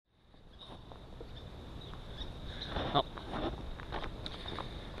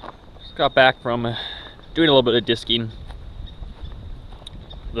got back from doing a little bit of disking.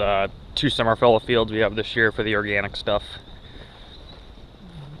 The 2 summer fallow fields we have this year for the organic stuff.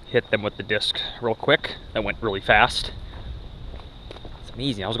 Hit them with the disc real quick. That went really fast. It's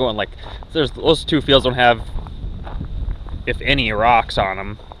amazing. I was going like, those 2 fields don't have, if any, rocks on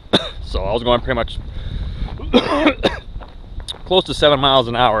them. So I was going pretty much close to 7 miles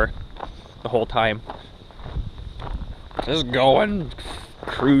an hour the whole time. Just going,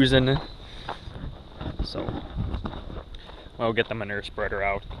 cruising. So I'll get the manure spreader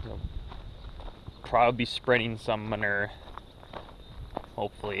out. I'll probably be spreading some manure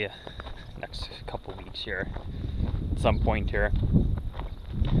hopefully next couple weeks here at some point here.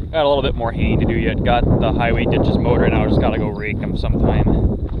 Got a little bit more haying to do yet. Got the highway ditches mowed right now. Just gotta go rake them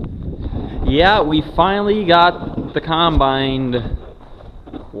sometime. Yeah, we finally got the combine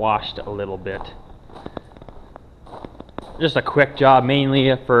washed a little bit. Just a quick job,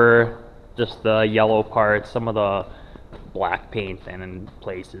 mainly for just the yellow parts, some of the black paint and in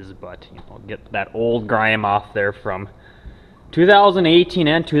places, but you know, get that old grime off there from 2018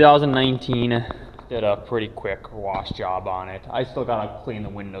 and 2019. Did a pretty quick wash job on it. I still gotta clean the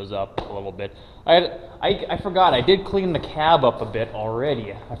windows up a little bit. I forgot, I did clean the cab up a bit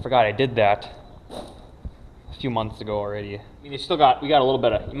already. I forgot I did that a few months ago already. I mean, we got a little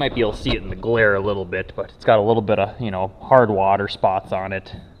bit of, you might be able to see it in the glare a little bit, but it's got a little bit of, you know, hard water spots on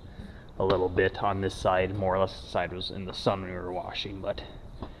it. A little bit on this side, more or less the side was in the sun when we were washing, but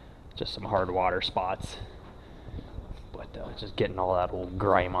just some hard water spots. But just getting all that old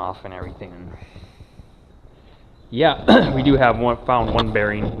grime off and everything. Yeah, we do have found one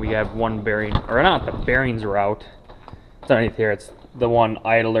bearing. We have one bearing, or not, the bearings are out. It's underneath here. It's the one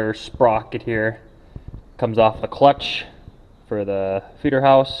idler sprocket here. Comes off the clutch for the feeder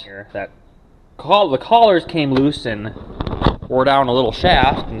house. Here, the collars came loose and wore down a little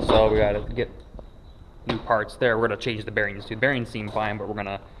shaft, and so we got to get new parts there. We're going to change the bearings too. The bearings seem fine, but we're going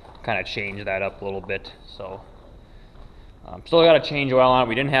to kind of change that up a little bit. So still got to change oil on it.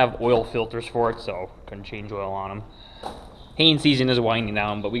 We didn't have oil filters for it, so couldn't change oil on them. Haying season is winding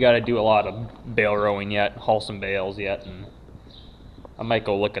down, but we got to do a lot of bale rowing yet, haul some bales yet, and I might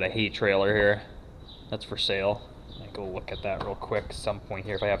go look at a hay trailer here. That's for sale. I might go look at that real quick some point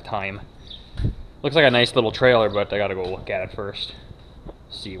here if I have time. Looks like a nice little trailer, but I gotta go look at it first.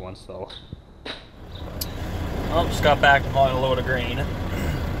 See once though. Well, just got back from hauling a load of grain.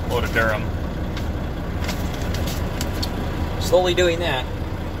 Load of Durham. Slowly doing that.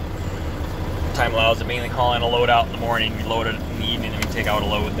 Time allows it, mainly hauling a load out in the morning, we load it in the evening, and we take out a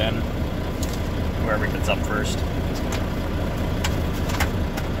load then. Whoever gets up first.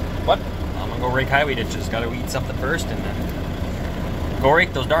 What? I'm gonna go rake highway ditches. Gotta eat something first and then go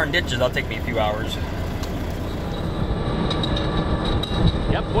rake those darn ditches. That'll take me a few hours.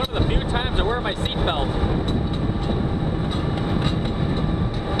 Yep, one of the few times I wear my seatbelt.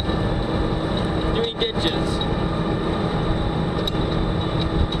 Doing ditches.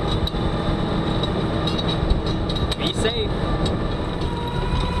 Be safe.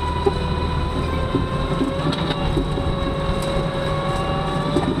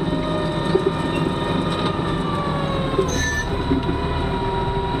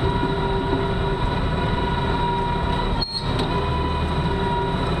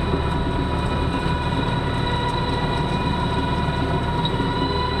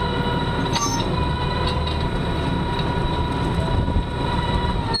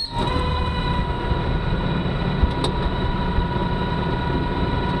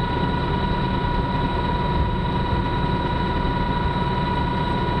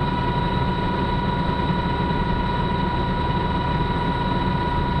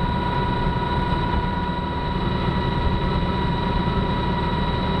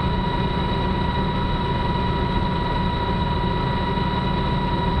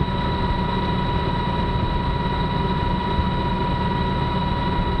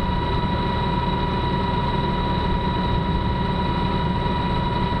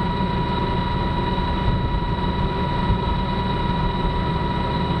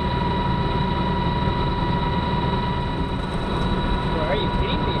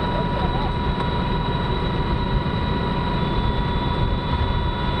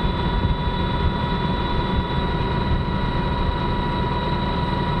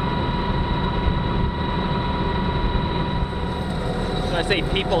 I say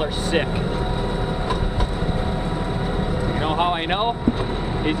people are sick. You know how I know?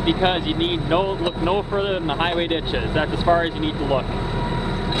 Is because you need look no further than the highway ditches. That's as far as you need to look.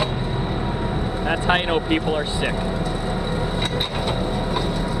 That's how you know people are sick.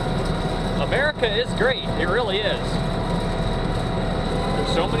 America is great. It really is. There's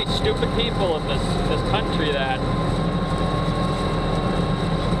so many stupid people in this country that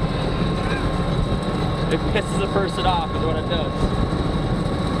it pisses a person off is what it does.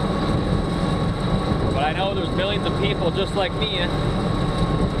 But I know there's millions of people just like me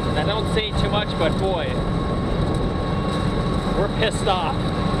that don't say too much, but boy, we're pissed off.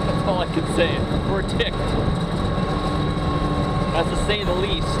 That's all I can say. We're ticked. That's to say the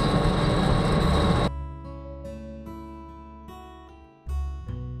least.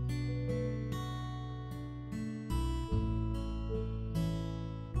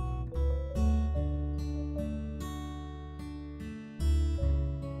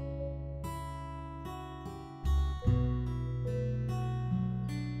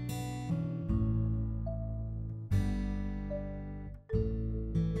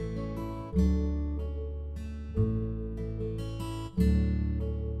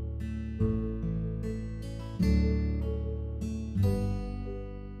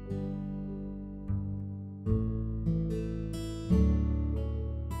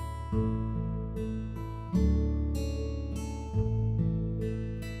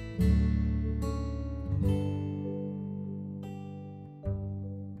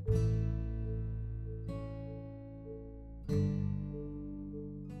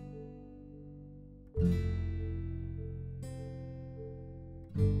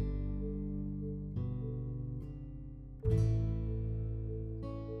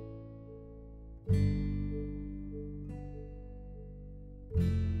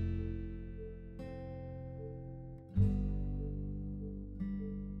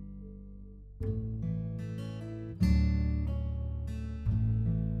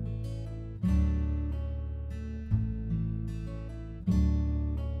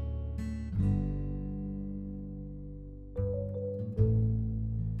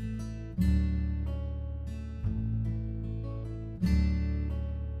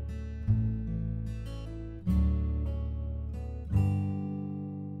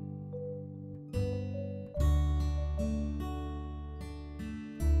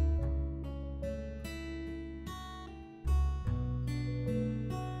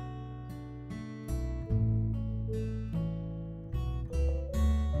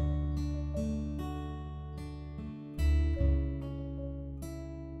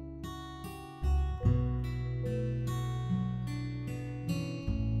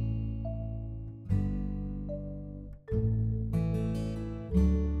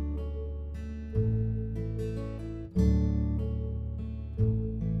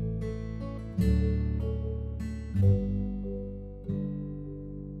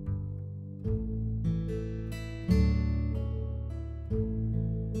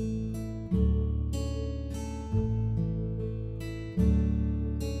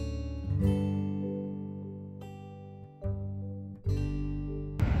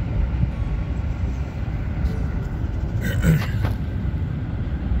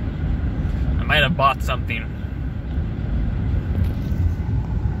 I might have bought something.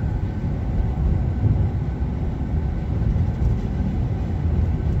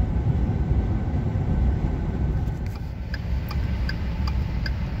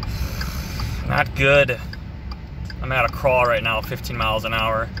 Not good. I'm at a crawl right now, 15 miles an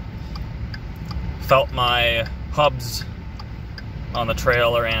hour. Felt my hubs on the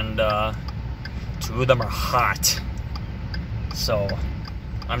trailer, and two of them are hot. So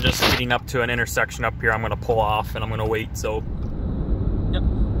I'm just getting up to an intersection up here. I'm gonna pull off and I'm gonna wait. So, yep,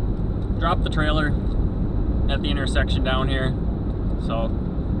 drop the trailer at the intersection down here. So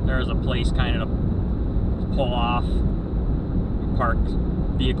there's a place kind of to pull off, park,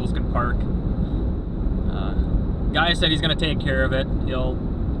 vehicles can park. Guy said he's gonna take care of it. He'll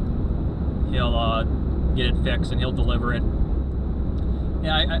get it fixed and he'll deliver it.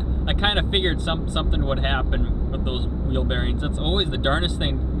 Yeah, I kind of figured something would happen with those wheel bearings. That's always the darnest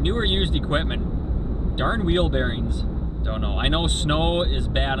thing. New or used equipment, darn wheel bearings. Don't know. I know snow is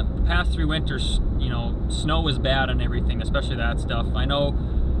bad. The past 3 winters, you know, snow is bad on everything, especially that stuff. I know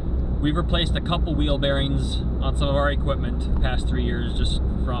we've replaced a couple wheel bearings on some of our equipment the past 3 years just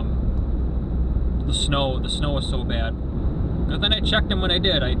from the snow. The snow was so bad. But then I checked them when I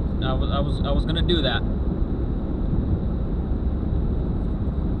did. I was gonna do that.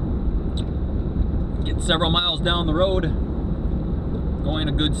 Get several miles down the road, going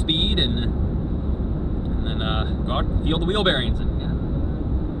a good speed, and then go out and feel the wheel bearings, and yeah,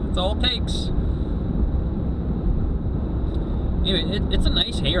 that's all it takes. Anyway, it's a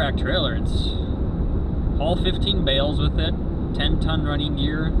nice hay rack trailer. It's haul 15 bales with it, 10-ton running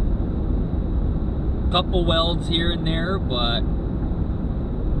gear, couple welds here and there, but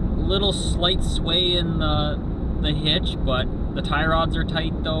a little slight sway in the hitch, but the tie rods are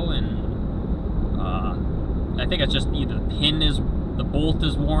tight though, and I think it's just either the bolt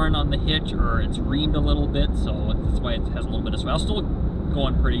is worn on the hitch, or it's reamed a little bit, so that's why it has a little bit of sway. I'm still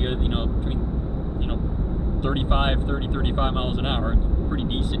going pretty good, you know, between 30, 35 miles an hour. It's pretty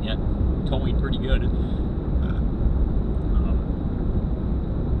decent yet, towing pretty good.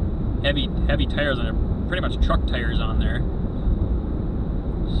 Heavy tires on it, pretty much truck tires on there.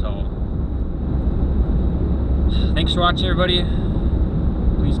 So thanks for watching, everybody.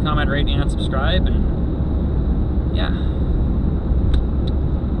 Please comment, rate, and subscribe, and yeah,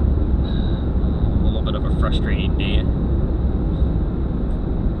 a little bit of a frustrating day.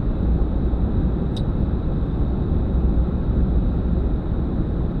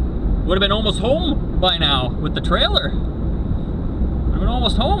 Would have been almost home by now with the trailer. Would have been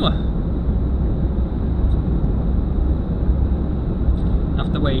almost home.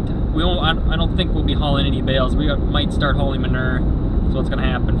 Have to wait. We won't. I don't think we'll be hauling any bales. We might start hauling manure. That's what's gonna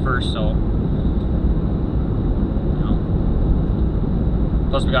happen first. So,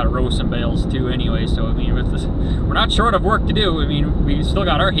 plus we got to row some bales too anyway, so I mean, with this, we're not short of work to do. I mean, we still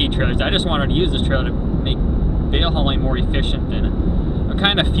got our hay trailers. I just wanted to use this trailer to make bale hauling more efficient, and I'm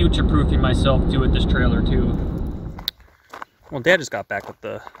kind of future-proofing myself too with this trailer too. Well, Dad just got back with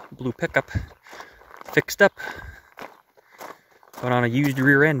the blue pickup fixed up. Went on a used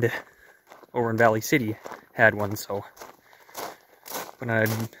rear end over in Valley City. Had one, so went on a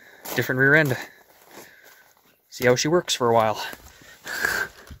different rear end. See how she works for a while.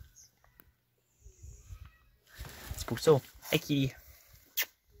 Let's go. So, hi kitty.